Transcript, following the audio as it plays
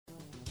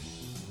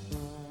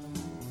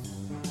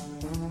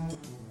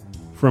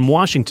From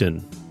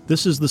Washington,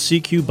 this is the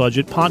CQ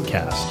Budget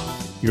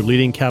Podcast, your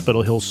leading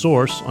Capitol Hill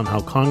source on how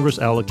Congress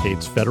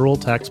allocates federal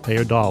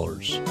taxpayer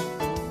dollars.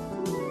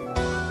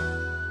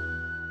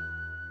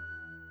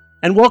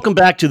 And welcome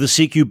back to the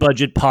CQ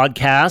Budget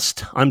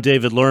Podcast. I'm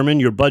David Lerman,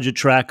 your budget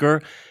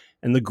tracker,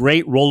 and the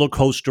great roller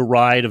coaster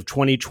ride of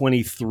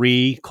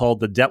 2023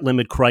 called the debt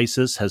limit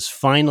crisis has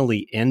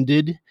finally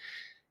ended.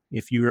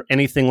 If you're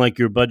anything like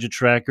your budget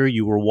tracker,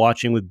 you were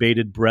watching with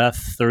bated breath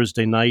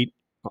Thursday night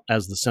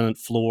as the Senate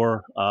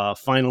floor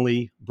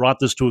finally brought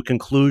this to a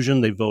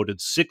conclusion. They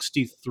voted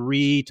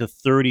 63 to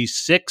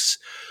 36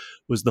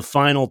 was the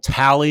final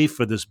tally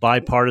for this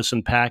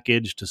bipartisan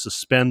package to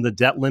suspend the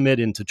debt limit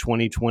into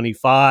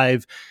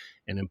 2025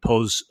 and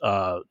impose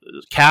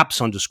caps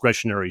on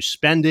discretionary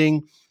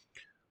spending.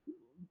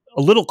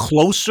 A little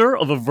closer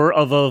of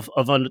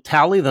a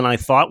tally than I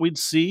thought we'd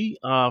see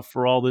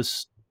for all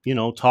this,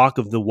 talk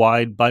of the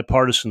wide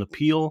bipartisan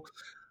appeal.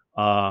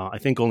 I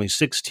think only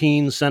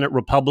 16 Senate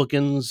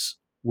Republicans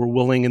were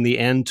willing in the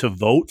end to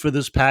vote for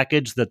this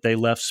package that they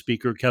left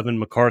Speaker Kevin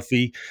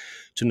McCarthy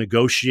to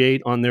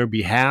negotiate on their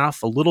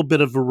behalf. A little bit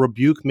of a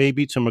rebuke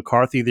maybe to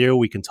McCarthy there.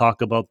 We can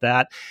talk about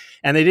that.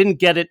 And they didn't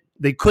get it.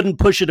 They couldn't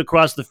push it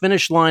across the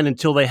finish line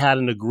until they had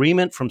an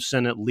agreement from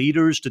Senate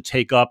leaders to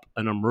take up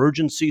an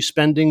emergency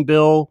spending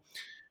bill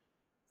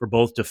for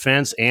both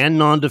defense and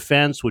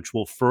non-defense, which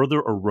will further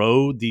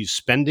erode these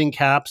spending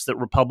caps that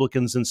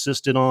Republicans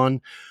insisted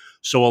on.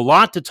 So a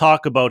lot to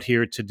talk about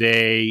here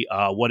today,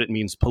 what it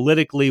means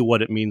politically,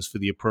 what it means for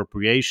the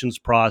appropriations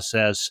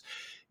process.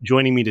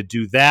 Joining me to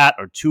do that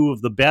are two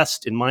of the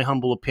best, in my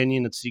humble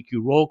opinion, at CQ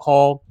Roll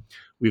Call.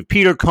 We have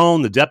Peter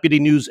Cohn, the deputy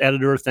news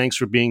editor. Thanks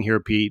for being here,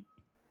 Pete.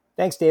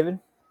 Thanks, David.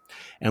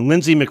 And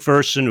Lindsay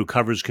McPherson, who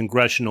covers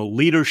congressional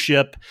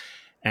leadership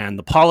and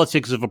the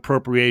politics of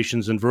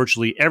appropriations and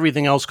virtually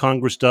everything else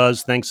Congress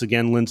does. Thanks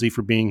again, Lindsay,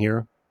 for being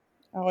here.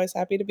 Always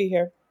happy to be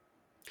here.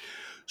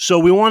 So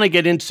we want to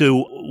get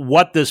into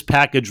what this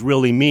package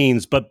really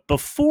means. But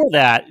before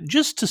that,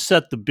 just to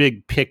set the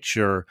big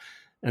picture,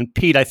 and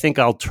Pete, I think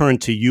I'll turn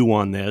to you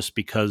on this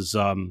because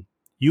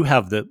you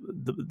have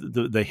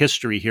the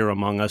history here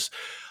among us.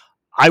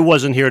 I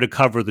wasn't here to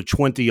cover the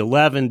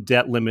 2011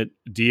 debt limit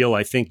deal.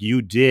 I think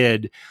you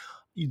did.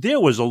 There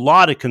was a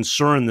lot of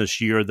concern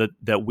this year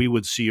that we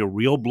would see a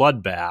real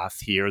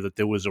bloodbath here, that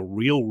there was a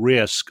real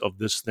risk of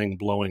this thing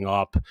blowing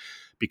up,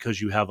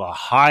 because you have a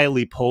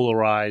highly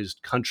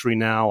polarized country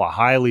now, a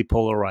highly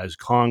polarized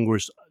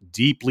Congress,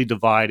 deeply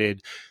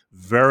divided,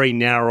 very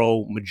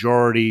narrow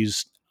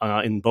majorities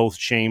in both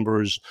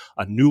chambers,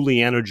 a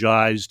newly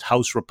energized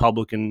House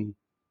Republican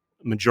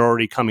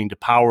majority coming to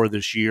power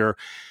this year.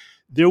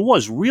 There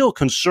was real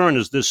concern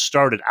as this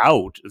started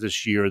out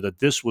this year that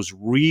this was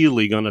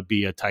really going to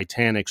be a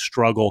titanic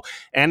struggle.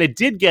 And it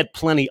did get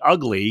plenty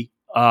ugly.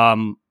 But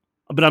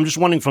I'm just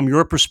wondering, from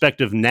your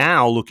perspective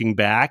now, looking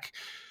back,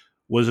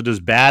 was it as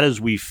bad as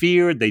we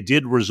feared? They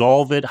did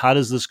resolve it. How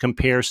does this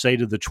compare, say,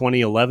 to the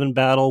 2011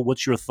 battle?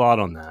 What's your thought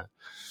on that?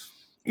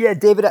 Yeah,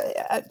 David,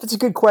 that's a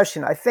good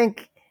question. I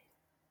think,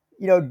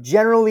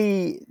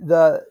 generally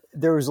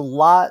there was a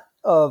lot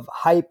of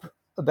hype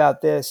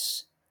about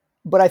this,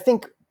 but I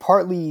think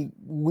partly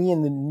we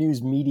in the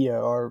news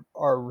media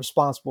are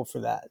responsible for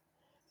that.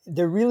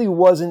 There really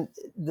wasn't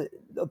the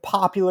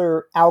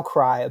popular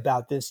outcry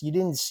about this. You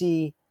didn't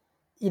see,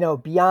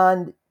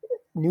 beyond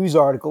news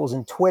articles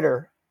and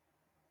Twitter,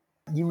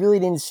 you really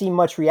didn't see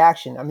much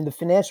reaction. I mean, the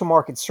financial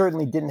markets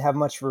certainly didn't have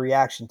much of a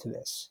reaction to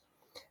this.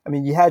 I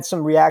mean, you had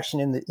some reaction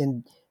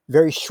in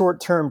very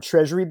short-term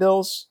Treasury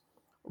bills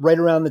right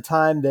around the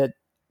time that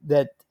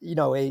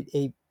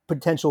a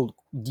potential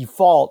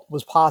default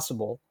was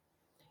possible,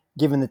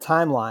 given the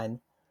timeline.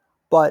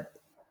 But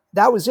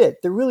that was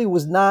it. There really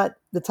was not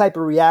the type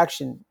of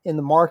reaction in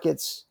the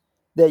markets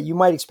that you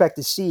might expect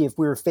to see if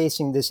we were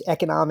facing this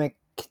economic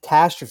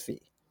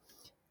catastrophe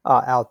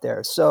out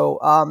there. So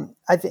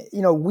I think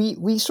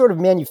we sort of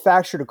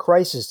manufactured a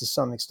crisis to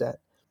some extent.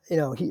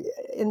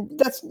 And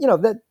that's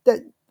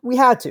that we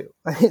had to.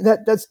 I mean,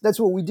 that's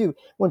what we do.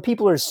 When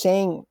people are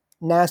saying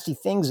nasty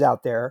things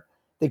out there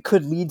that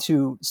could lead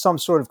to some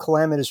sort of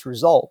calamitous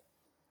result,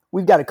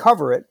 we've got to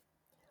cover it.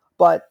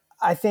 But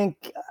I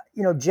think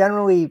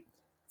generally,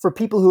 for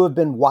people who have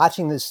been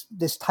watching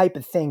this type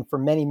of thing for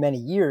many, many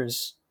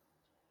years,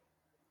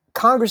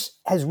 Congress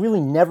has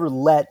really never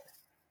let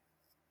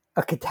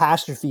a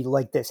catastrophe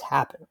like this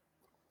happen.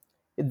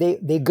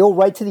 They go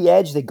right to the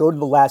edge. They go to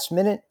the last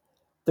minute.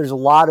 There's a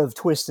lot of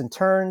twists and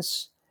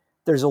turns.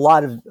 There's a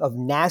lot of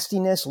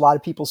nastiness, a lot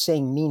of people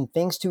saying mean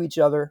things to each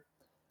other.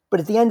 But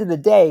at the end of the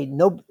day,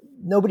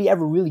 nobody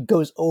ever really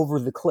goes over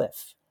the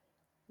cliff.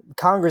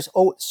 Congress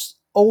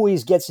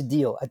always gets a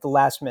deal at the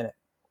last minute.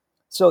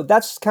 So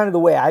that's kind of the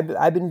way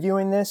I've been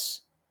viewing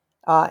this.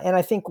 And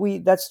I think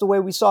that's the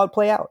way we saw it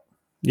play out.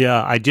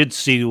 Yeah, I did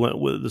see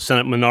with the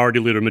Senate Minority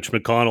Leader, Mitch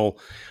McConnell,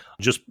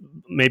 just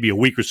maybe a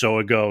week or so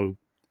ago,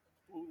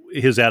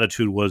 his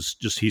attitude was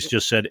he's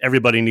just said,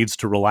 everybody needs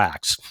to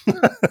relax.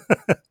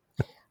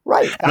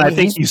 Right. And I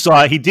think you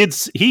saw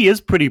he is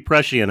pretty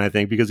prescient, I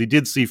think, because he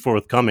did see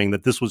forthcoming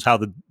that this was how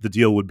the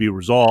deal would be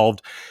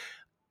resolved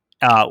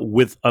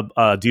with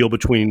a deal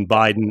between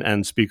Biden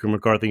and Speaker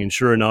McCarthy. And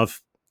sure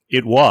enough,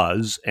 it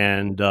was.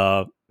 And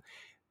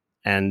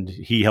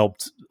he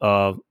helped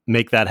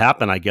make that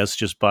happen, I guess,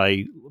 just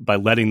by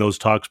letting those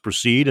talks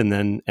proceed and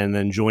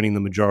then joining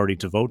the majority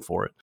to vote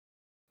for it.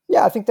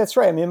 Yeah, I think that's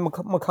right. I mean,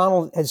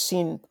 McConnell has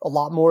seen a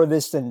lot more of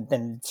this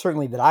than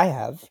certainly that I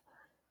have.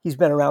 He's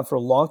been around for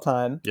a long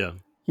time. Yeah.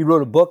 He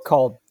wrote a book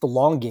called The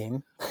Long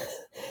Game.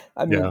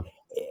 I mean,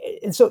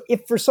 and so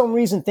if for some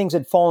reason things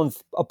had fallen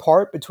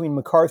apart between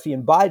McCarthy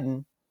and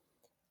Biden,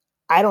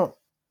 I don't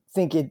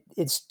think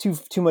it's too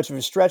much of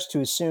a stretch to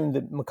assume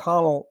that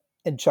McConnell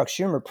and Chuck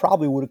Schumer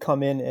probably would have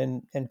come in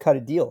and cut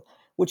a deal,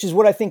 which is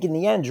what I think in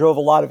the end drove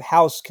a lot of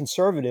House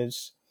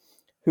conservatives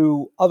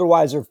who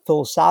otherwise are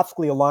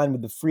philosophically aligned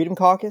with the Freedom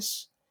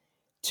Caucus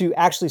to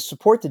actually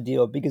support the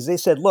deal, because they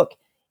said, look,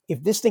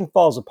 if this thing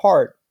falls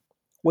apart,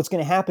 what's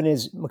going to happen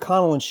is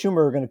McConnell and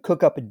Schumer are going to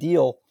cook up a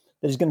deal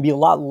that is going to be a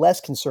lot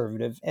less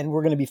conservative, and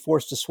we're going to be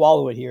forced to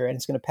swallow it here, and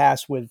it's going to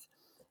pass with,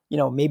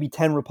 maybe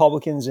 10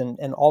 Republicans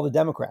and all the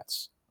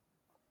Democrats.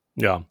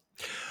 Yeah.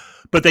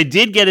 But they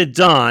did get it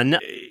done.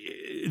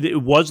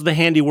 It was the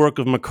handiwork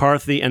of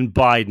McCarthy and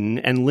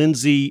Biden. And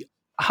Lindsay,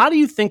 how do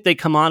you think they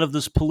come out of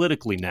this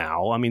politically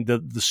now? I mean,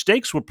 the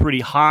stakes were pretty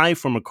high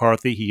for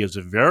McCarthy. He has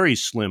a very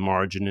slim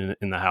margin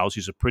in the House.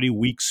 He's a pretty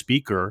weak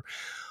speaker.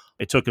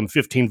 It took him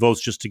 15 votes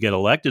just to get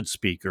elected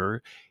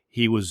speaker.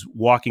 He was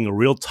walking a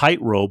real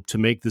tightrope to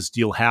make this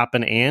deal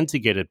happen and to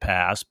get it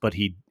passed, but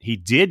he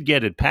did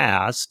get it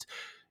passed.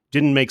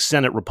 Didn't make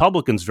Senate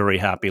Republicans very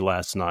happy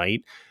last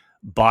night.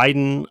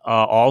 Biden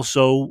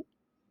also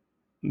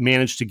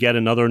managed to get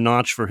another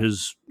notch for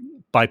his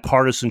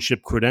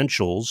bipartisanship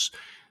credentials.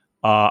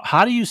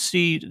 How do you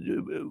see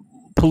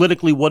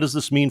politically, what does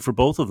this mean for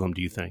both of them,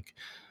 do you think?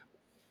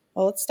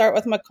 Well, let's start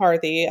with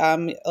McCarthy.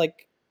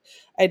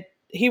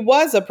 He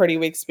was a pretty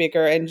weak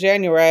speaker in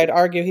January. I'd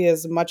argue he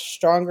is a much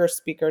stronger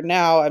speaker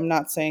now. I'm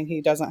not saying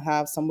he doesn't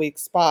have some weak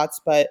spots,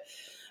 but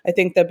I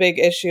think the big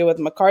issue with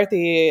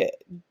McCarthy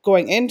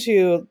going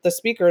into the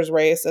speaker's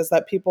race is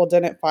that people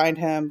didn't find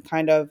him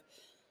kind of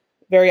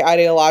very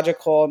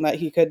ideological, and that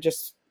he could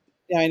just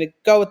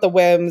go with the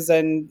whims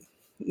and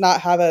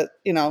not have a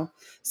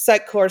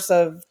set course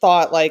of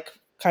thought like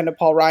kind of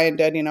Paul Ryan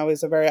did.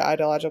 He's a very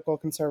ideological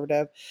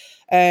conservative,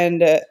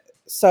 and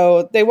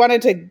so they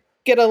wanted to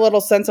get a little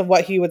sense of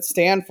what he would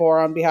stand for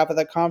on behalf of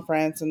the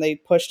conference, and they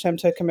pushed him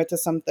to commit to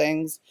some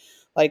things.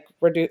 Like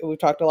we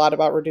talked a lot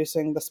about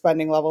reducing the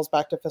spending levels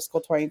back to fiscal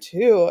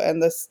 22,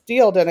 and this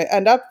deal didn't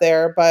end up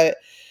there, but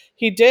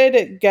he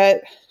did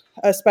get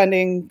a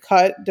spending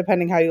cut,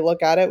 depending how you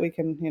look at it. We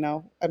can,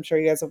 I'm sure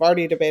you guys have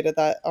already debated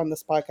that on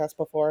this podcast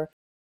before,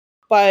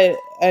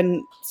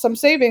 and some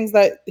savings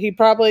that he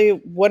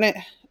probably wouldn't,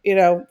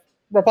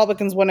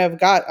 Republicans wouldn't have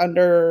got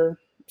under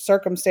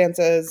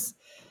circumstances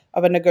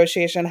of a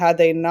negotiation had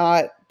they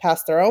not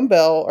passed their own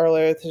bill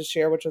earlier this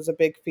year, which was a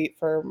big feat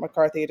for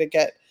McCarthy to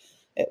get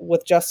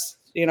with just,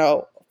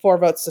 4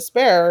 votes to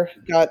spare,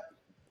 got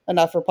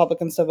enough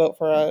Republicans to vote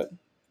for a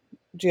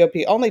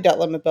GOP only debt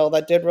limit bill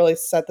that did really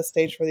set the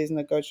stage for these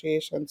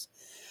negotiations.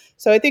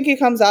 So I think he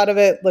comes out of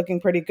it looking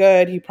pretty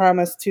good. He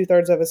promised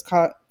 2/3 of his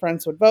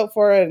conference would vote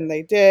for it, and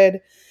they did.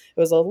 It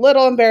was a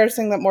little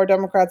embarrassing that more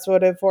Democrats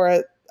voted for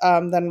it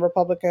than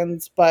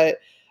Republicans, but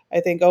I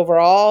think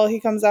overall he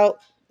comes out,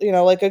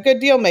 like a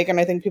good deal maker, and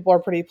I think people are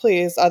pretty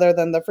pleased, other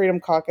than the Freedom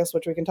Caucus,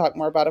 which we can talk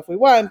more about if we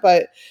want,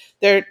 but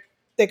they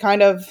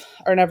kind of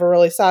are never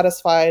really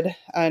satisfied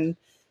and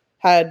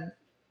had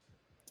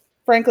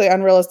frankly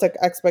unrealistic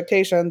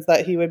expectations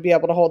that he would be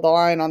able to hold the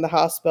line on the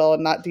House bill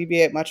and not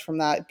deviate much from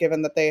that,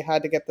 given that they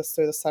had to get this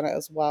through the Senate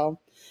as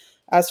well.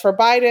 As for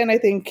Biden, I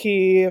think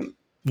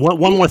One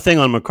more thing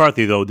on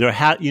McCarthy, though.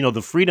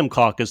 The Freedom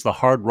Caucus, the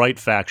hard right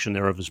faction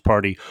there of his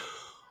party,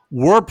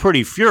 were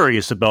pretty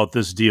furious about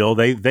this deal.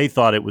 They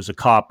thought it was a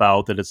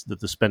cop-out, that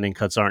the spending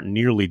cuts aren't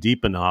nearly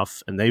deep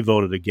enough, and they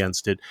voted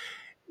against it.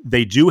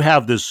 They do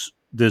have this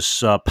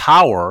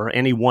power.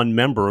 Any one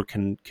member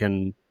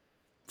can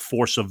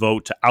force a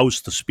vote to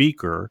oust the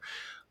speaker.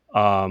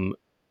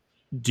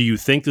 Do you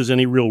think there's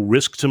any real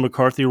risk to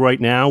McCarthy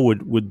right now?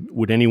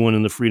 Would anyone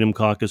in the Freedom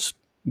Caucus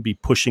be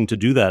pushing to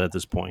do that at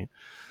this point?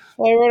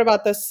 Well, I wrote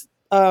about this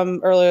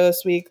earlier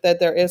this week, that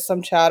there is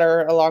some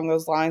chatter along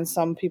those lines.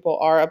 Some people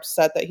are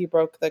upset that he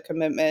broke the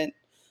commitment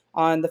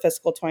on the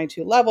fiscal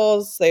 22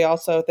 levels. They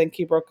also think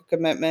he broke a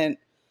commitment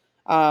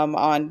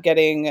on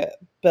getting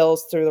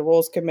bills through the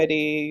Rules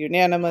Committee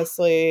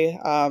unanimously.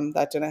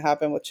 That didn't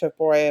happen with Chip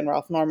Roy and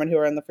Ralph Norman, who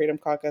are in the Freedom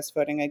Caucus,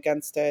 voting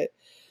against it.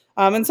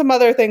 And some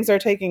other things they're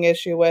taking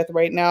issue with.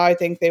 Right now, I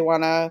think they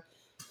want to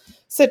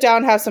sit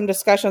down, have some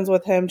discussions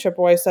with him. Chip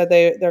Roy said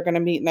they're going to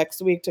meet next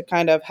week to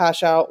kind of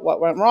hash out what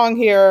went wrong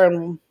here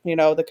and,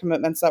 the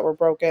commitments that were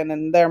broken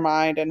in their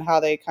mind and how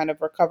they kind of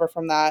recover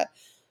from that.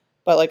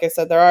 But like I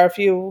said, there are a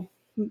few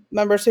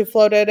members who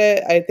floated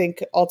it. I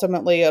think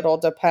ultimately it'll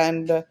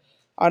depend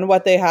on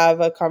what they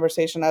have a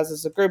conversation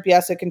as a group.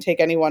 Yes, it can take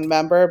any one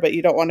member, but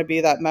you don't want to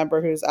be that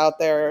member who's out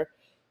there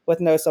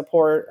with no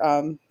support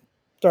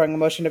throwing a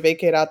motion to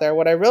vacate out there.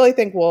 What I really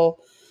think will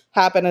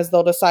happen is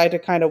they'll decide to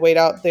kind of wait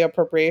out the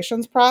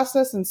appropriations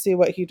process and see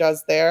what he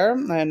does there,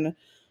 and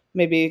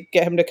maybe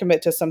get him to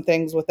commit to some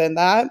things within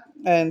that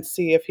and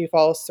see if he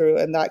follows through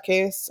in that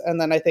case. And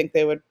then I think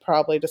they would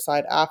probably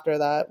decide after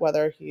that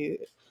whether he,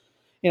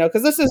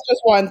 because this is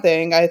just one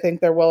thing. I think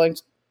they're willing,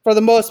 for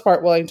the most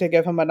part, willing to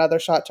give him another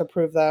shot to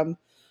prove them,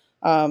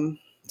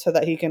 so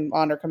that he can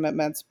honor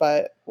commitments.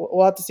 But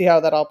we'll have to see how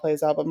that all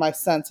plays out. But my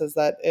sense is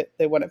that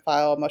they wouldn't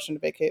file a motion to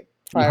vacate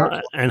prior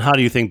to. And how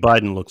do you think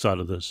Biden looks out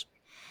of this?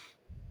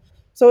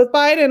 So with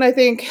Biden, I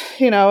think,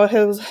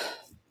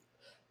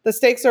 the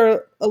stakes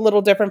are a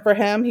little different for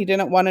him. He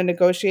didn't want to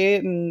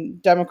negotiate,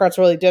 and Democrats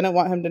really didn't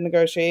want him to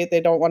negotiate. They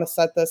don't want to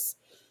set this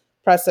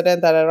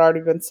precedent that had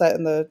already been set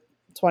in the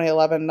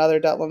 2011 and other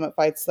debt limit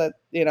fights that,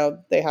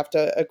 they have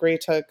to agree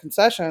to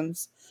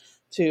concessions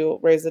to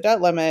raise the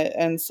debt limit.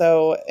 And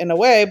so in a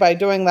way, by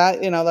doing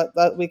that,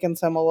 that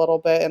weakens him a little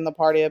bit in the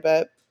party a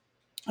bit.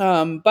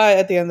 But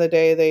at the end of the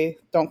day, they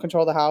don't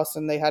control the House,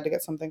 and they had to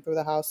get something through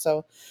the House.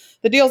 So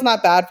the deal's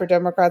not bad for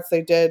Democrats.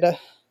 They did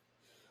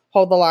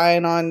hold the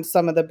line on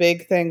some of the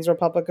big things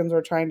Republicans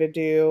were trying to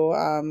do.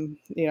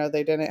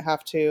 They didn't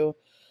have to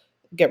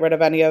get rid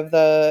of any of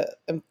the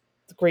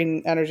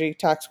green energy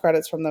tax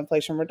credits from the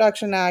Inflation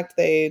Reduction Act.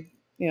 They,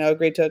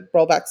 agreed to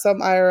roll back some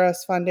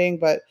IRS funding,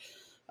 but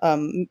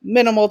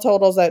minimal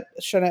totals that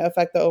shouldn't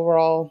affect the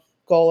overall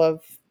goal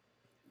of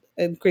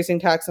increasing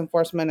tax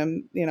enforcement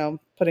and,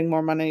 putting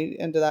more money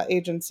into that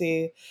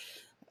agency.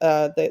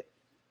 They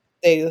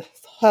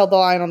held the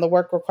line on the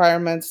work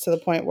requirements to the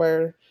point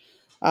where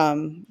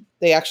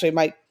they actually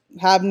might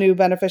have new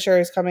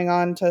beneficiaries coming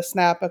on to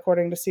SNAP,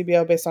 according to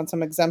CBO, based on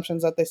some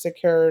exemptions that they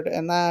secured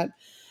and that.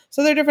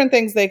 So there are different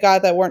things they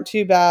got that weren't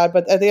too bad.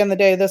 But at the end of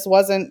the day, this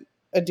wasn't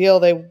a deal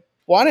they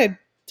wanted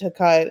to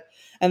cut.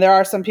 And there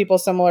are some people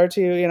similar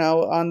to,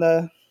 on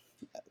the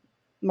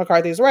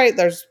McCarthy's right,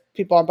 there's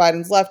people on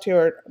Biden's left who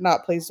are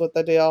not pleased with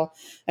the deal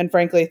and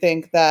frankly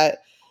think that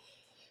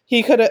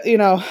he could have,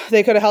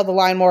 they could have held the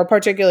line more,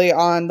 particularly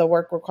on the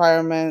work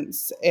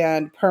requirements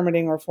and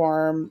permitting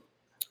reform.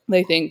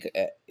 They think,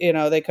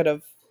 they could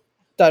have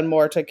done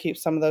more to keep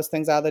some of those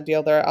things out of the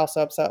deal. They're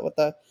also upset with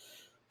the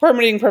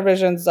permitting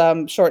provisions,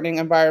 shortening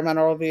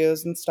environmental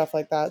reviews and stuff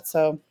like that.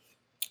 So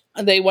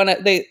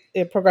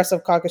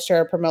Progressive Caucus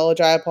Chair Pramila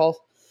Jayapal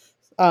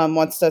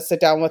wants to sit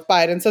down with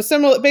Biden.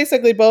 So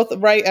basically both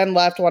right and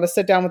left want to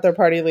sit down with their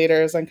party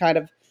leaders and kind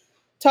of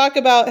talk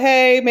about,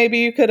 hey, maybe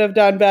you could have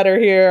done better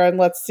here, and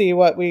let's see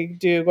what we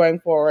do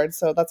going forward.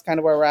 So that's kind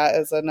of where we're at,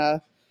 is in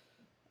a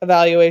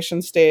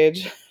evaluation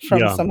stage from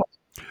some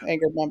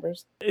angered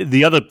members.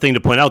 The other thing to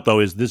point out, though,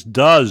 is this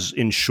does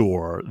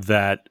ensure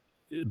that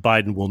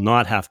Biden will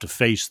not have to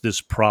face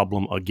this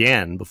problem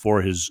again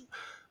before his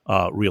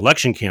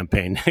re-election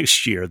campaign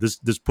next year. This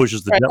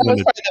pushes the debt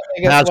limit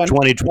past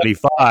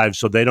 2025,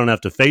 so they don't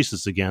have to face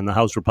this again. The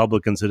House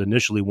Republicans had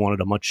initially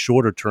wanted a much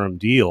shorter term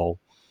deal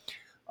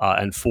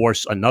and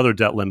force another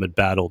debt limit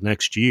battle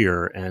next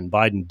year, and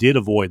Biden did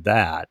avoid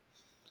that.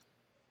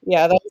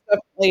 Yeah, that was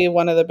definitely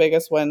one of the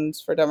biggest wins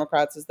for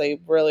Democrats, is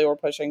they really were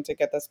pushing to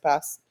get this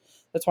past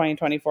the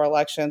 2024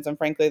 elections, and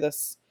frankly,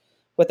 this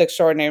with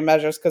extraordinary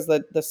measures, because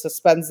this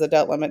suspends the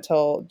debt limit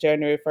till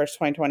January 1st,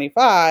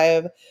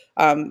 2025,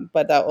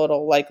 but that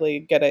will likely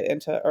get it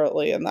into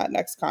early in that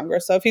next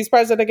Congress. So if he's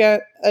president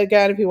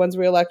again, if he wins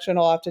re-election,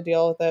 he'll have to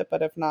deal with it,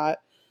 but if not,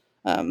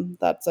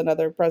 that's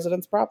another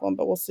president's problem,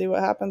 but we'll see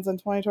what happens in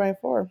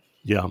 2024.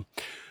 Yeah.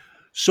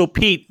 So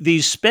Pete,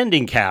 these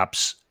spending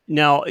caps,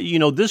 now,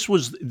 this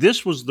was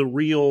the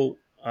real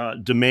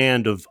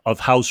demand of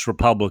House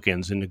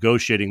Republicans in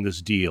negotiating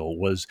this deal,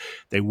 was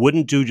they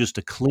wouldn't do just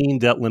a clean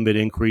debt limit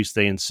increase.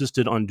 They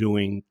insisted on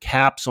doing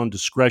caps on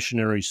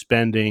discretionary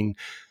spending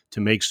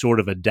to make sort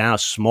of a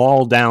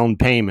small down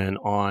payment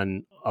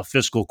on a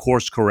fiscal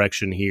course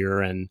correction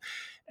here and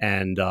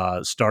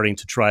starting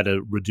to try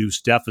to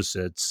reduce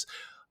deficits.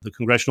 The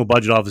Congressional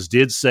Budget Office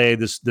did say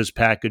this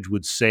package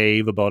would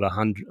save about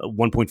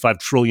 $1.5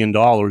 trillion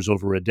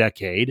over a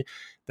decade.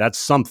 That's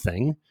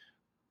something.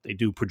 They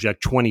do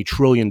project $20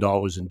 trillion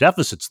in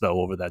deficits,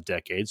 though, over that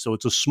decade. So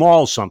it's a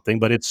small something,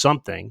 but it's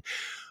something.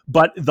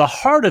 But the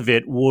heart of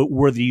it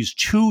were these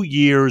 2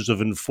 years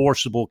of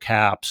enforceable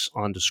caps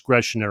on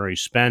discretionary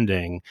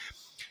spending.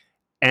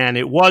 And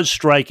it was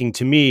striking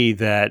to me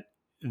that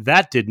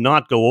did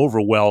not go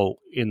over well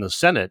in the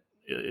Senate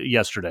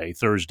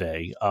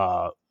Thursday.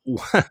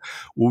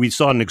 We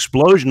saw an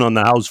explosion on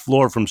the House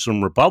floor from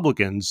some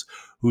Republicans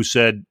who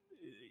said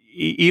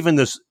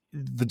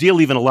the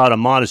deal even allowed a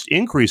modest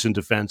increase in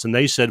defense. And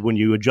they said, when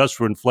you adjust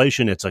for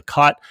inflation, it's a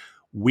cut.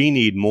 We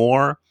need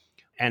more.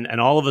 And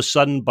all of a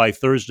sudden, by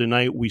Thursday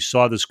night, we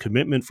saw this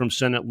commitment from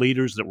Senate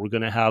leaders that we're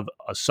going to have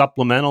a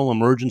supplemental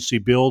emergency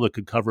bill that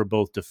could cover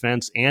both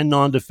defense and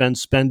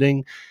non-defense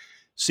spending.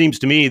 Seems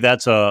to me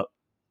that's an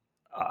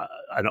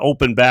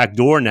open back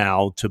door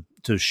now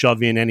to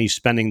shove in any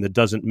spending that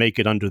doesn't make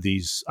it under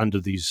these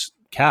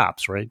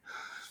caps, right?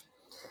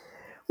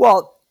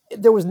 Well,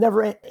 there was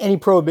never any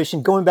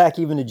prohibition going back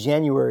even to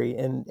January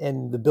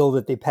and the bill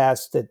that they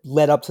passed that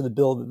led up to the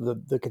bill,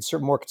 the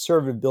more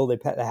conservative bill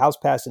the House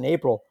passed in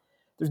April.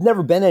 There's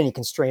never been any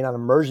constraint on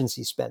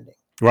emergency spending.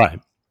 Right.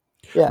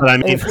 Yeah. But I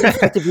mean, in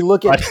fact, if you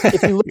look at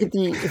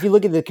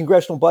the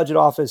Congressional Budget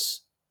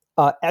Office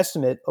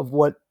estimate of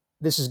what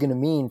this is going to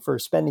mean for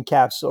spending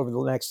caps over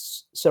the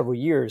next several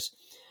years,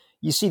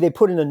 you see they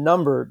put in a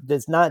number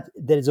that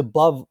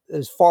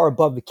is far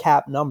above the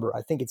cap number.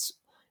 I think it's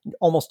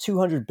almost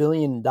 $200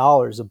 billion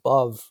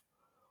above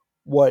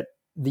what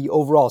the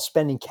overall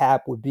spending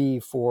cap would be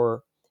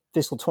for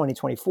fiscal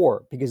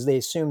 2024, because they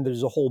assume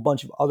there's a whole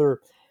bunch of other,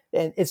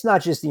 and it's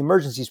not just the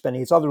emergency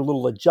spending, it's other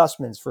little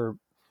adjustments for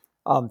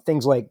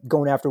things like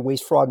going after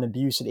waste, fraud, and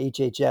abuse at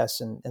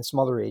HHS and some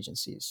other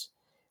agencies.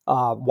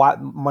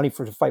 Money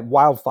to fight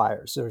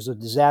wildfires. There's a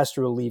disaster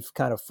relief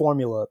kind of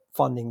formula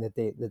funding that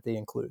they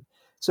include.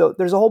 So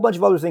there's a whole bunch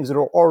of other things that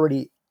are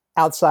already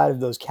outside of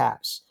those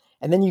caps.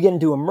 And then you get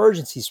into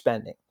emergency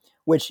spending,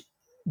 which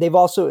they've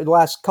also, in the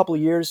last couple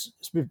of years,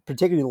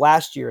 particularly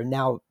last year, and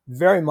now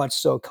very much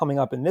so coming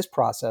up in this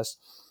process,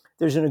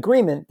 there's an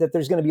agreement that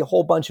there's going to be a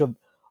whole bunch of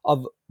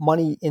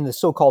money in the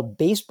so-called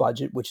base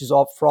budget, which is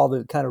all for all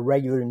the kind of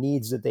regular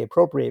needs that they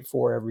appropriate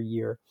for every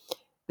year,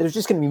 that is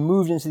just going to be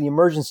moved into the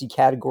emergency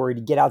category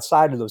to get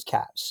outside of those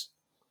caps.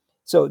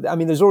 So, I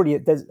mean, there's already,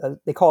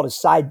 they call it a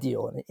side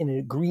deal, an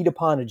agreed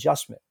upon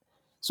adjustment.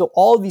 So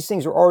all of these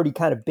things are already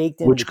kind of baked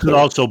in. Which could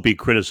also be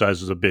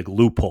criticized as a big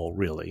loophole,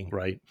 really,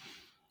 right?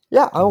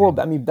 Yeah,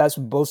 I mean, that's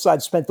what both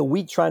sides spent the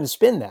week trying to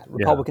spin that.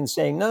 Republicans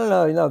saying,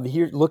 no.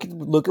 Here, look at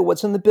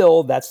what's in the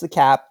bill. That's the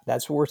cap.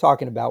 That's what we're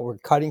talking about. We're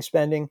cutting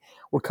spending.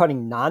 We're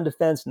cutting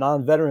non-defense,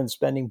 non-veteran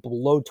spending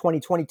below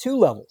 2022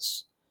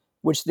 levels,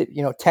 which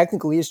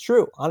technically is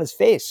true on its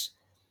face,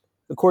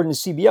 according to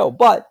CBO.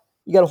 But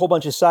you got a whole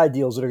bunch of side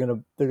deals that are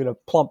gonna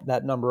plump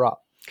that number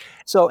up.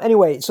 So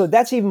anyway, so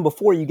that's even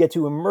before you get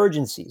to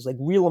emergencies, like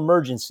real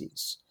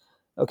emergencies.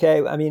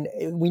 Okay, I mean,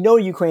 we know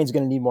Ukraine's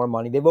going to need more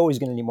money. They've always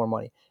going to need more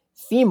money.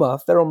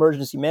 FEMA, Federal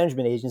Emergency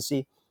Management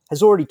Agency,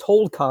 has already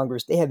told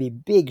Congress they have a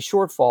big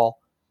shortfall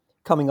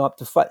coming up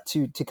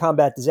to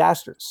combat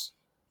disasters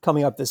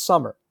coming up this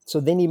summer.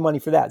 So they need money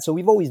for that. So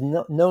we've always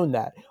known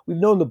that. We've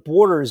known the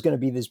border is going to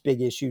be this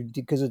big issue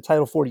because of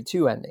Title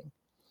 42 ending.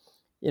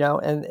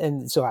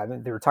 And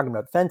so they were talking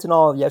about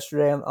fentanyl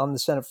yesterday on the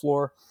Senate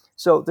floor.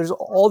 So there's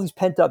all these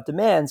pent up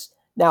demands.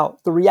 Now,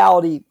 the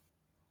reality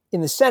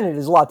in the Senate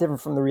is a lot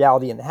different from the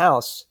reality in the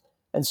House.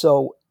 And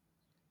so,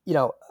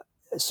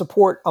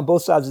 support on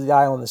both sides of the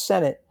aisle in the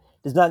Senate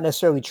does not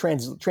necessarily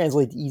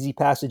translate to easy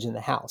passage in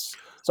the House.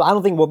 So I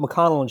don't think what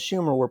McConnell and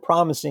Schumer were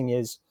promising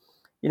is,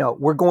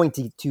 we're going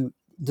to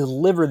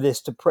deliver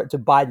this to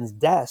Biden's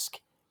desk.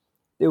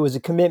 There was a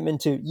commitment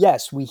to,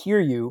 yes, we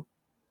hear you.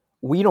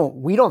 We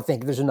don't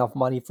think there's enough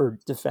money for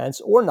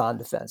defense or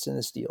non-defense in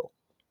this deal.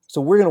 So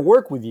we're going to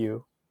work with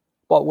you,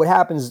 but what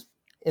happens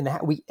in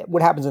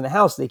the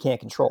House, they can't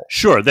control.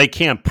 Sure, they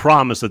can't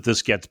promise that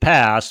this gets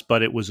passed,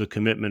 but it was a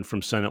commitment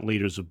from Senate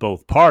leaders of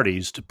both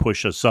parties to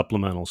push a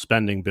supplemental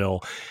spending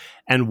bill.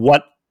 And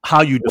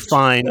how you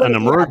define an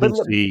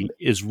emergency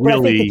is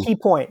really the key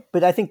point.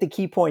 But I think the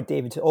key point,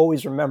 David, to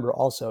always remember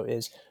also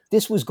is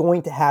this was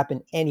going to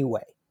happen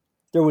anyway.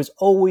 There was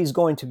always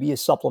going to be a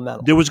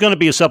supplemental. There was going to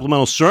be a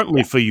supplemental,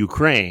 certainly for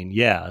Ukraine,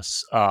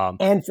 yes,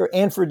 and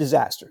for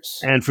disasters,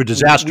 and for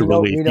disaster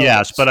relief,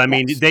 yes. But I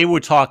mean, they were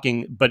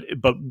talking, but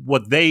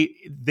what they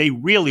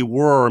really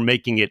were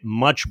making it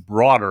much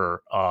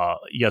broader.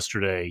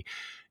 Yesterday,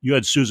 you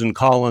had Susan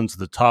Collins,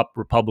 the top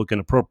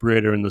Republican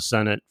appropriator in the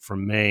Senate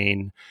from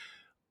Maine,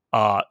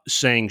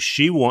 saying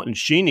she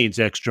needs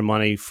extra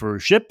money for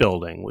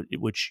shipbuilding,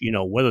 which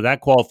whether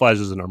that qualifies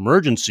as an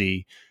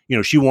emergency,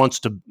 she wants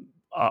to.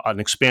 An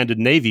expanded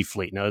Navy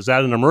fleet. Now, is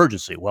that an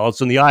emergency? Well, it's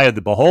in the eye of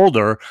the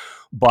beholder,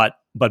 but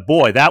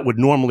boy, that would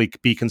normally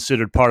be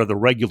considered part of the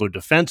regular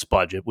defense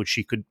budget, which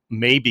she could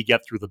maybe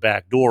get through the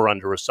back door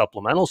under a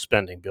supplemental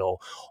spending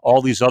bill.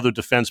 All these other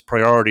defense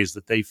priorities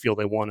that they feel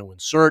they want to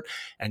insert.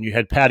 And you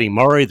had Patty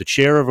Murray, the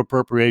chair of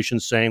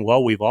appropriations, saying,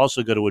 well, we've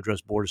also got to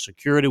address border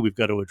security. We've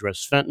got to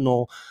address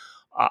fentanyl.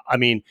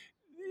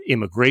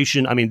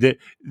 Immigration. I mean,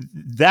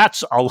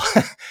 that's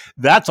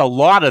a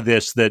lot of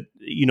this that,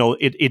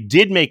 it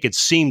did make it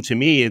seem to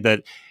me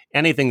that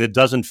anything that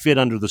doesn't fit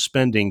under the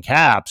spending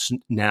caps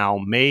now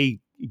may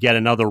get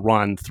another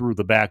run through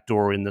the back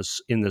door in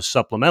this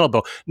supplemental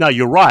bill. Now,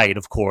 you're right,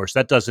 of course,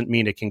 that doesn't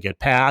mean it can get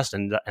passed,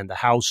 and the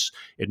House,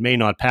 it may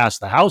not pass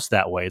the House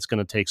that way. It's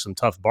going to take some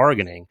tough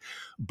bargaining.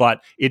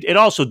 But it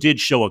also did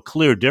show a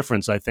clear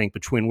difference, I think,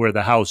 between where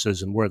the House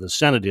is and where the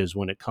Senate is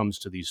when it comes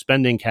to these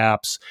spending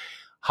caps.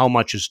 How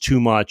much is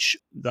too much?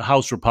 The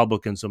House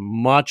Republicans are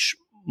much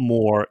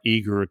more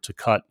eager to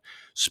cut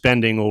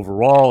spending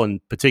overall,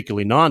 and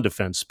particularly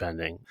non-defense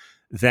spending,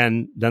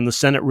 than the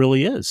Senate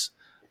really is.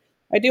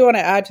 I do want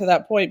to add to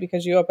that point,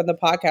 because you opened the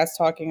podcast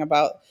talking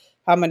about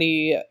how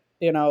many,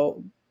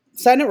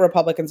 Senate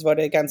Republicans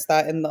voted against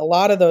that. And a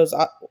lot of those,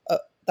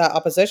 the that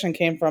opposition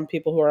came from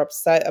people who are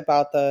upset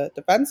about the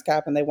defense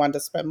cap and they wanted to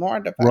spend more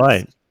on defense.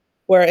 Right.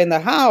 Where in the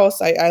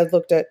House, I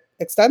looked at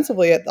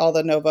extensively at all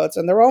the no votes,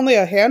 and there were only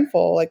a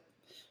handful, like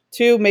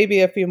two,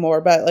 maybe a few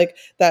more, but like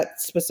that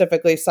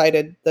specifically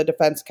cited the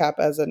defense cap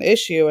as an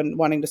issue and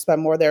wanting to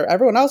spend more there.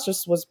 Everyone else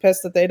just was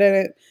pissed that they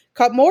didn't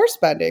cut more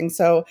spending.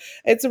 So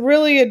it's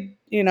really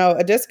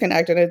a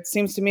disconnect, and it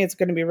seems to me it's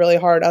going to be really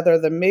hard, other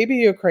than maybe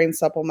Ukraine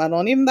supplemental,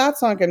 and even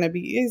that's not going to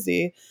be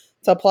easy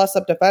to plus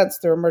up defense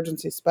through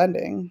emergency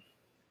spending.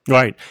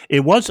 Right.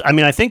 It was. I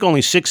mean, I think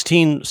only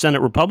 16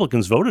 Senate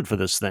Republicans voted for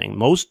this thing.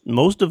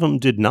 Most of them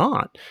did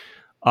not.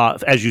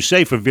 As you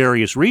say, for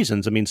various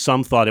reasons. I mean,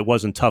 some thought it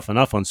wasn't tough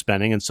enough on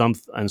spending, and some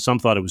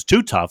thought it was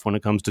too tough when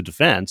it comes to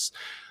defense.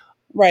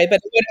 Right, but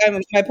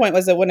my point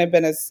was it wouldn't have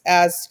been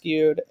as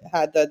skewed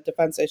had the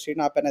defense issue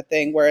not been a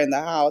thing. Where in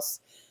the House,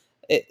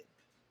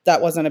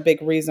 that wasn't a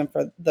big reason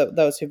for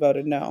those who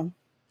voted no.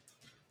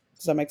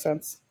 Does that make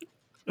sense?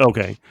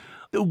 Okay.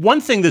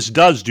 One thing this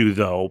does do,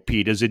 though,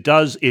 Pete, is it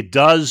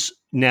does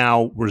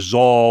now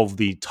resolve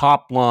the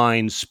top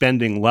line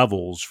spending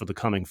levels for the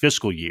coming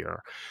fiscal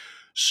year.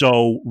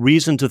 So,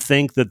 reason to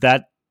think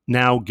that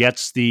now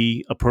gets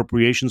the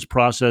appropriations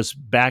process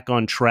back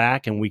on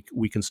track, and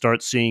we can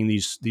start seeing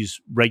these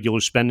regular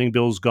spending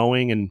bills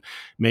going, and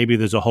maybe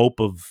there's a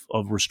hope of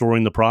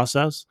restoring the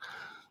process.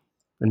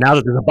 And now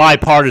that there's a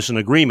bipartisan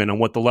agreement on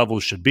what the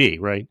levels should be,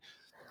 right?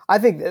 I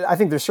think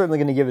they're certainly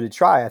going to give it a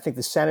try. I think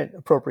the Senate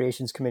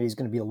Appropriations Committee is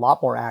going to be a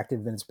lot more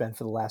active than it's been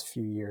for the last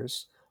few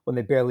years, when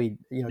they barely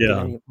did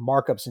any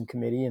markups in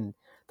committee, and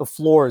the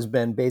floor has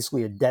been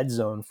basically a dead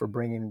zone for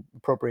bringing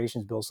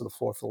appropriations bills to the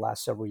floor for the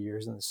last several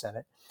years in the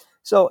Senate.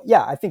 So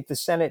yeah, I think the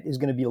Senate is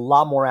going to be a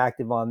lot more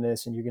active on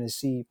this, and you're going to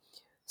see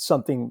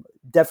something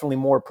definitely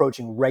more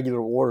approaching regular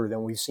order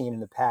than we've seen in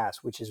the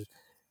past, which is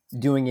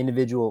doing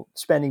individual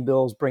spending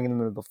bills, bringing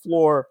them to the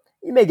floor.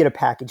 You may get a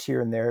package here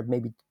and there.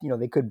 Maybe,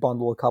 they could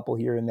bundle a couple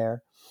here and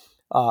there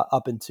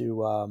up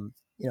into, a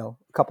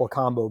couple of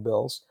combo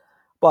bills.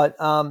 But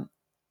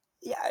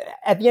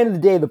at the end of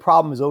the day, the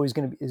problem is always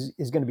going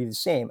to be the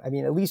same. I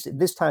mean, at least at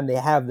this time they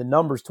have the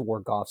numbers to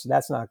work off, so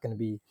that's not going to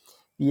be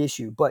the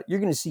issue. But you're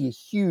going to see a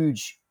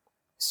huge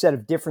set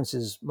of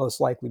differences,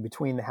 most likely,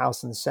 between the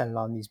House and the Senate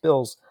on these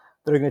bills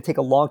that are going to take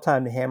a long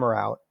time to hammer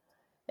out.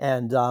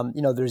 And,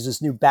 there's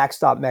this new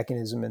backstop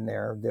mechanism in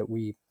there that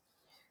we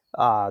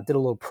did a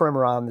little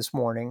primer on this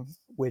morning,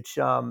 which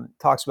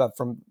talks about,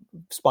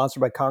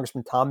 sponsored by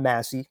Congressman Tom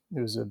Massie,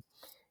 who's an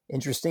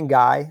interesting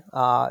guy,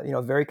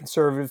 very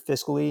conservative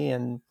fiscally,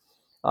 and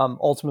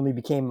ultimately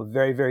became a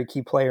very, very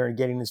key player in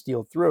getting this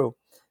deal through.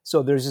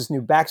 So there's this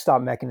new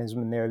backstop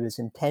mechanism in there that's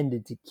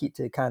intended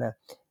to kind of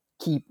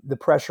keep the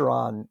pressure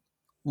on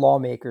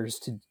lawmakers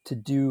to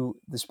do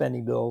the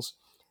spending bills,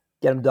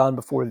 get them done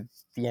before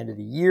the end of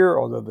the year,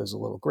 although there's a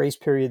little grace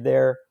period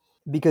there,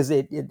 because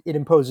it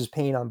imposes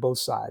pain on both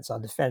sides,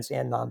 on defense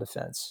and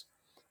non-defense,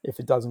 if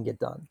it doesn't get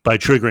done. By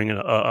triggering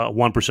a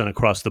 1%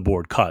 across the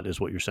board cut is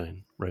what you're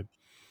saying, right?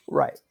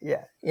 Right,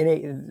 yeah.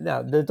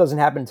 Now, that doesn't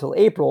happen until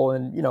April,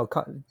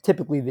 and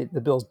typically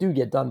the bills do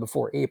get done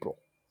before April.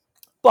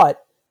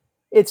 But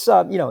it's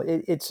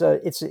it's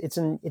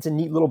a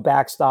neat little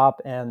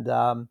backstop, and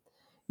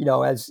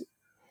as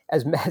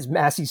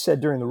Massey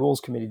said during the Rules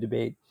Committee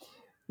debate,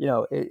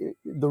 the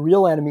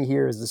real enemy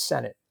here is the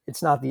Senate.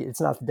 It's not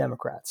the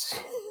Democrats,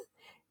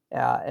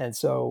 and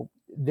so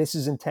this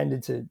is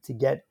intended to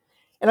get.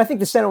 And I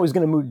think the Senate was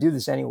going to do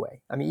this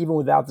anyway. I mean, even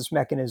without this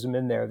mechanism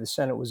in there, the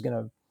Senate was going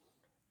to.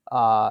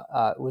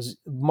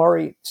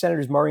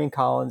 Senators Murray and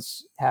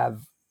Collins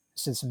have,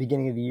 since the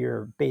beginning of the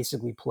year,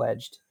 basically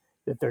pledged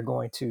that they're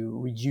going to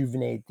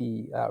rejuvenate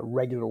the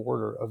regular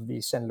order of the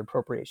Senate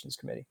Appropriations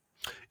Committee.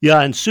 Yeah,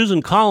 and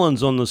Susan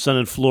Collins on the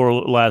Senate floor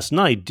last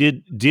night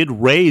did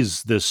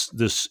raise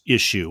this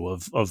issue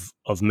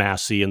of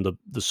Massey and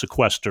the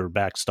sequester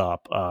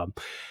backstop,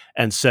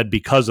 and said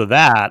because of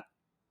that,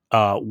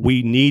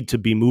 we need to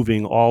be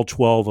moving all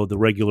 12 of the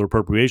regular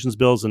appropriations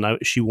bills. And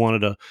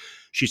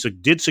she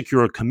did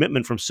secure a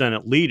commitment from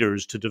Senate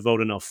leaders to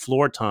devote enough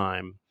floor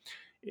time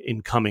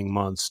in coming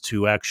months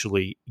to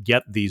actually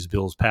get these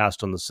bills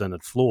passed on the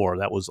Senate floor.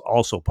 That was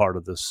also part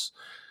of this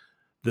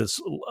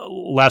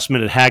last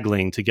minute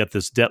haggling to get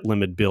this debt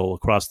limit bill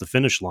across the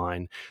finish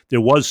line.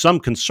 There was some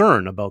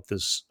concern about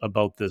this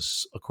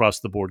across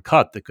the board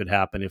cut that could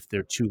happen if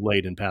they're too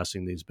late in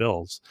passing these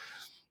bills.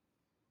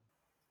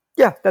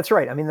 Yeah, that's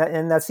right. I mean,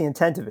 and that's the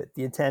intent of it.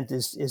 The intent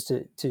is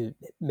to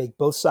make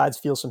both sides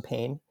feel some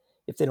pain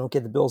if they don't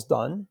get the bills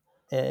done.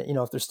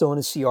 If they're still in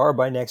a CR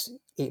by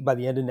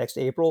the end of next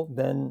April,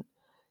 then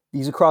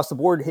these across the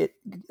board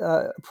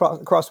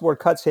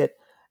cuts hit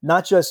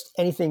not just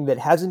anything that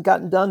hasn't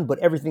gotten done, but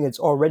everything that's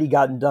already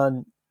gotten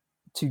done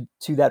to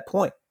that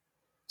point.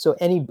 So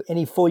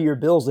any full year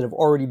bills that have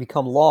already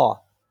become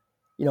law,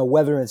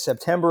 whether in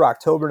September,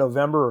 October,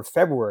 November, or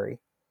February,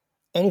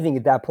 anything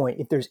at that point,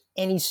 if there's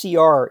any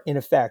CR in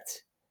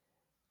effect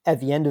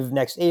at the end of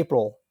next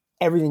April,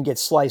 everything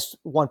gets sliced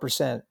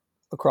 1%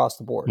 across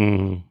the board.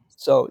 Mm-hmm.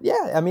 So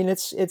yeah, I mean,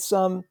 it's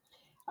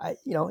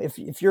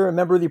if you're a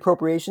member of the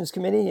Appropriations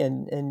Committee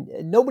and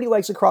nobody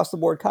likes across the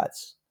board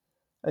cuts.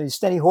 I mean,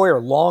 Steny Hoyer,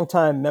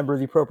 longtime member of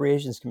the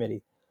Appropriations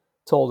Committee,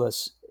 told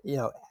us,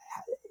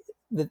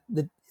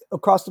 the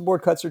across the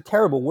board cuts are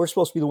terrible. We're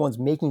supposed to be the ones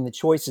making the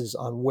choices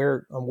on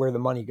where the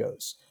money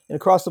goes. And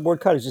across the board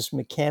cut is just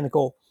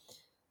mechanical,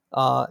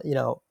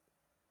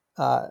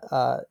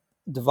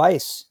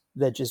 device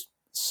that just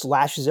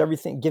slashes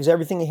everything, gives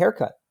everything a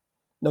haircut,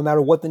 no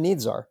matter what the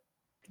needs are.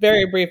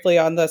 Very briefly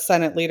on the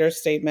Senate leader's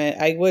statement,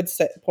 I would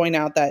point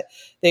out that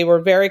they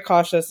were very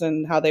cautious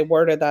in how they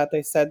worded that.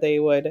 They said they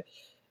would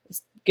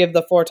give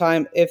the floor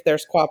time if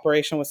there's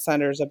cooperation with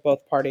senators of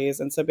both parties.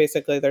 And so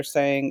basically they're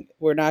saying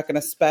we're not going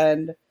to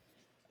spend,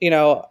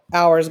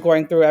 hours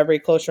going through every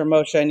cloture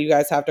motion. You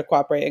guys have to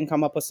cooperate and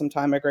come up with some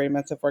time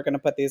agreements if we're going to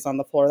put these on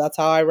the floor. That's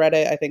how I read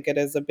it. I think it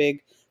is a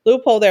big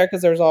loophole there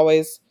because there's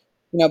always,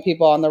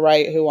 people on the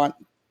right who want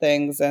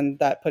things and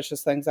that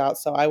pushes things out.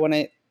 So I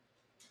wouldn't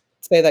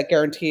say that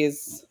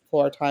guarantees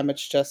floor time.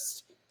 It's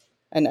just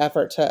an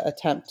effort to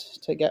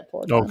attempt to get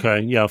floor time.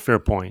 Okay. Yeah. Fair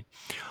point.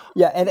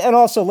 Yeah. And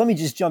also, let me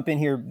just jump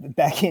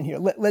back in here.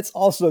 Let's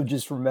also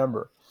just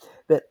remember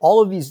that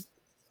all of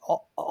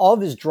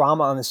this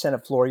drama on the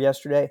Senate floor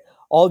yesterday,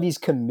 all these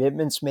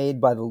commitments made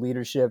by the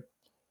leadership,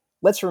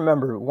 let's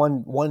remember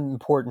one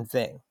important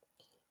thing.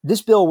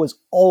 This bill was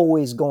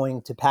always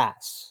going to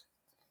pass.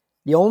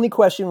 The only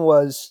question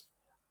was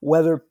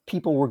whether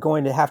people were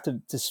going to have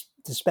to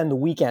spend the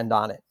weekend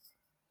on it.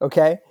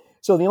 Okay?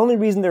 So the only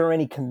reason there were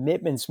any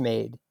commitments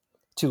made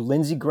to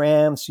Lindsey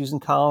Graham, Susan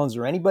Collins,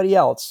 or anybody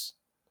else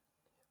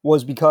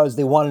was because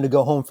they wanted to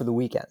go home for the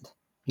weekend.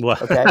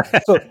 Okay?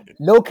 So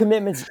no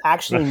commitments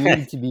actually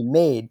needed to be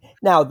made.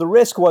 Now, the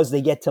risk was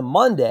they get to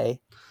Monday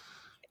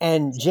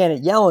and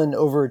Janet Yellen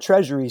over at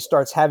Treasury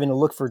starts having to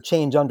look for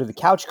change under the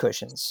couch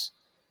cushions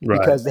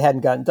because they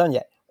hadn't gotten done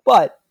yet.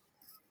 But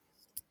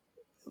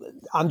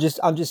I'm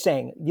just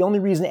saying the only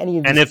reason any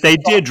of these, and if they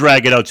did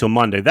drag it out till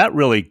Monday, that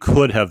really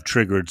could have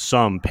triggered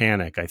some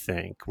panic, I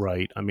think,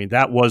 right? I mean,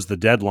 that was the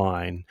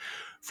deadline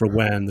for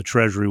when the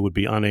Treasury would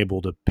be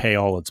unable to pay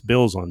all its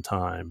bills on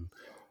time.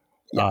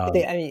 Yeah,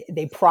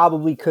 they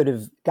probably could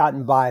have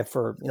gotten by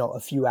for a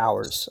few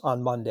hours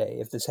on Monday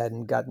if this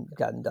hadn't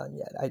gotten done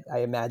yet. I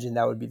imagine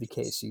that would be the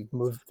case. You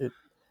moved it,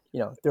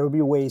 there would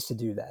be ways to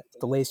do that.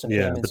 Delay some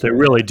payments. Yeah, but they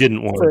really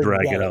didn't want to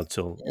drag it out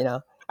till.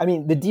 I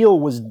mean, the deal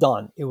was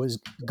done. It was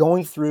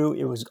going through.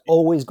 It was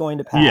always going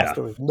to pass. Yeah.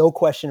 There was no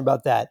question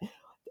about that.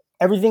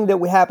 Everything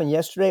that happened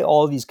yesterday,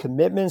 all of these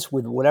commitments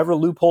with whatever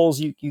loopholes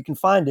you can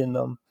find in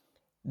them,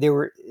 they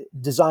were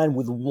designed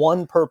with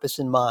one purpose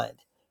in mind: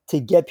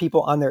 to get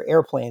people on their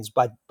airplanes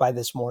by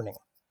this morning.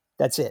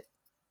 That's it.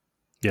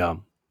 Yeah.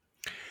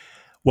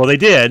 Well, they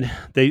did.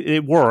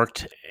 It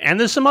worked. And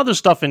there's some other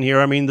stuff in here.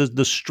 I mean,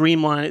 the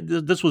streamline.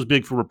 This was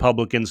big for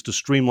Republicans to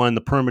streamline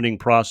the permitting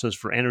process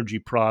for energy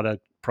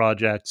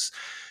projects.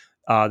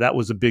 That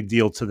was a big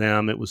deal to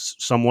them. It was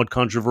somewhat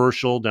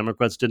controversial.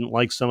 Democrats didn't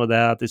like some of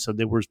that. They said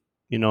they were,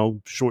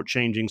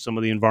 shortchanging some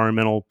of the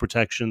environmental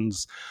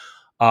protections.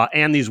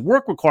 And these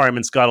work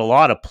requirements got a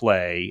lot of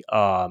play.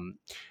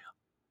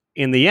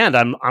 In the end,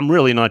 I'm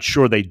really not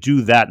sure they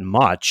do that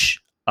much.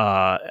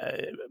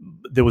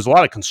 There was a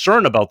lot of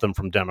concern about them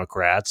from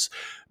Democrats,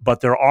 but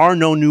there are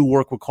no new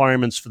work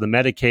requirements for the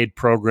Medicaid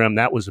program.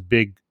 That was a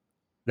big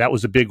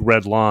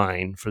red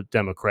line for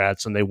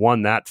Democrats, and they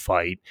won that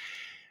fight.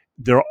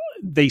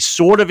 They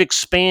sort of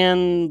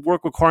expand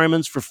work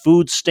requirements for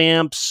food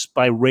stamps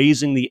by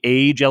raising the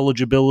age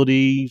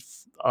eligibility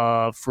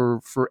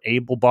for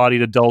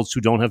able-bodied adults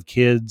who don't have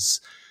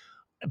kids.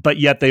 But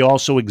yet they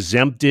also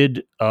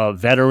exempted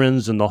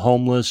veterans and the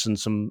homeless and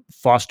some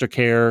foster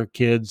care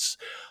kids,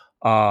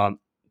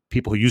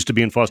 people who used to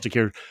be in foster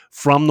care,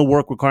 from the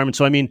work requirements.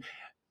 So, I mean,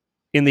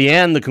 in the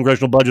end, the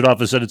Congressional Budget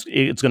Office said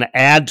it's going to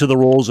add to the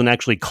rolls and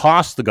actually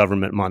cost the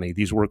government money,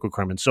 these work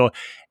requirements. So,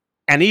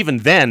 and even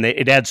then,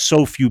 it adds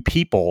so few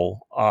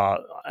people,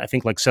 I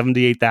think like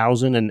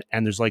 78,000,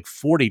 and there's like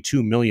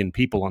 42 million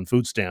people on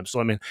food stamps. So,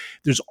 I mean,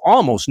 there's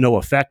almost no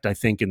effect, I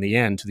think, in the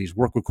end to these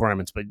work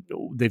requirements, but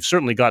they've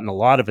certainly gotten a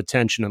lot of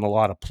attention and a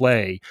lot of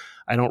play.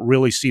 I don't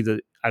really see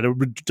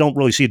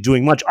it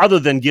doing much other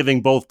than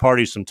giving both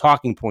parties some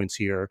talking points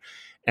here.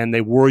 And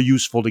they were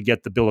useful to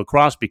get the bill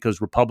across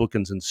because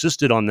Republicans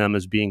insisted on them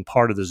as being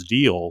part of this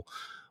deal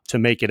to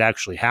make it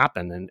actually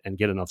happen and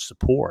get enough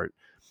support.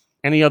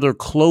 Any other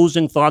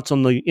closing thoughts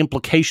on the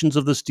implications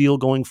of this deal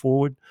going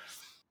forward?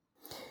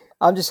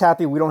 I'm just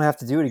happy we don't have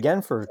to do it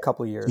again for a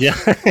couple of years. Yeah.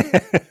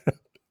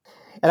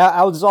 And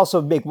I will just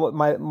also make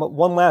my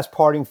one last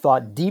parting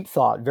thought, deep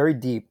thought, very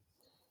deep,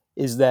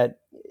 is that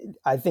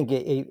I think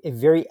a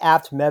very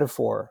apt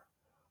metaphor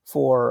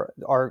for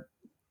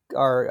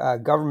our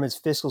government's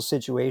fiscal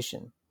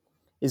situation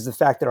is the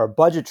fact that our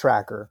budget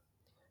tracker,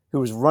 who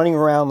was running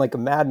around like a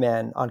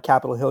madman on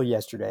Capitol Hill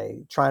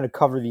yesterday, trying to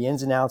cover the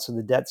ins and outs of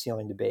the debt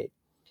ceiling debate,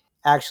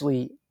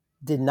 actually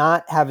did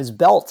not have his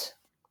belt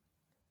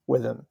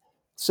with him.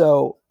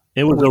 So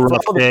it was a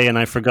rough day, and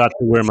I forgot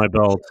to wear my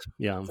belt.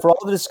 Yeah. For all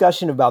the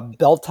discussion about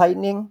belt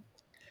tightening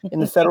in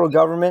the federal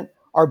government,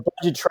 our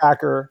budget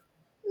tracker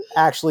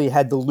actually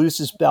had the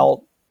loosest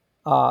belt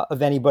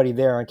of anybody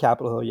there on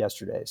Capitol Hill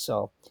yesterday.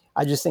 So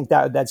I just think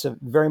that's a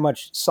very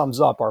much sums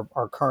up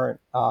our current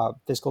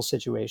fiscal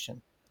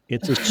situation.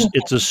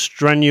 It's a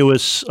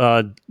strenuous,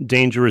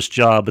 dangerous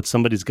job, but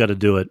somebody's got to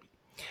do it.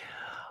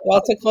 Well,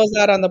 to close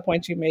out on the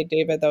point you made,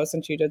 David, though,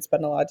 since you did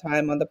spend a lot of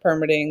time on the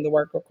permitting, the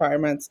work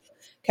requirements,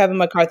 Kevin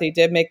McCarthy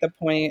did make the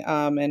point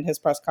in his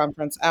press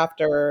conference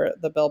after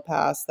the bill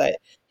passed that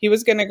he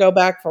was going to go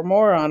back for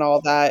more on all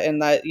that,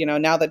 and that,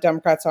 now that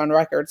Democrats are on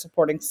record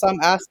supporting some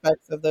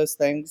aspects of those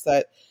things,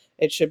 that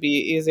it should be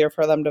easier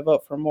for them to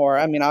vote for more.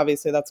 I mean,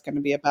 obviously, that's going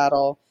to be a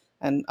battle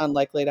and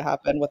unlikely to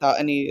happen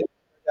without any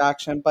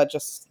action, but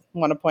just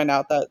want to point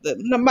out that it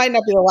might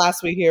not be the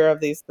last we hear of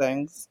these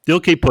things. They'll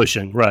keep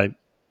pushing, right?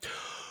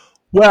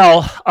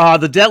 Well,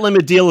 the debt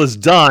limit deal is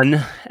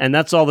done, and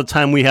that's all the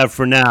time we have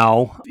for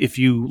now. If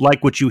you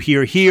like what you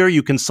hear here,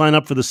 you can sign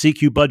up for the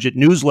CQ Budget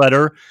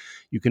newsletter.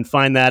 You can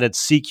find that at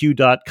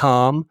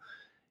cq.com.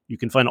 You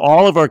can find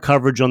all of our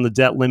coverage on the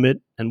debt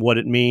limit and what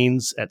it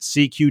means at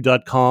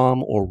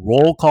cq.com or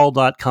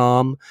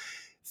rollcall.com.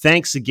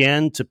 Thanks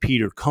again to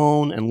Peter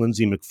Cohn and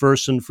Lindsay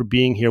McPherson for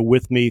being here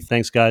with me.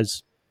 Thanks,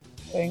 guys.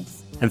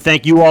 Thanks. And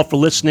thank you all for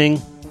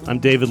listening. I'm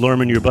David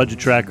Lerman, your budget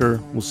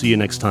tracker. We'll see you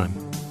next time.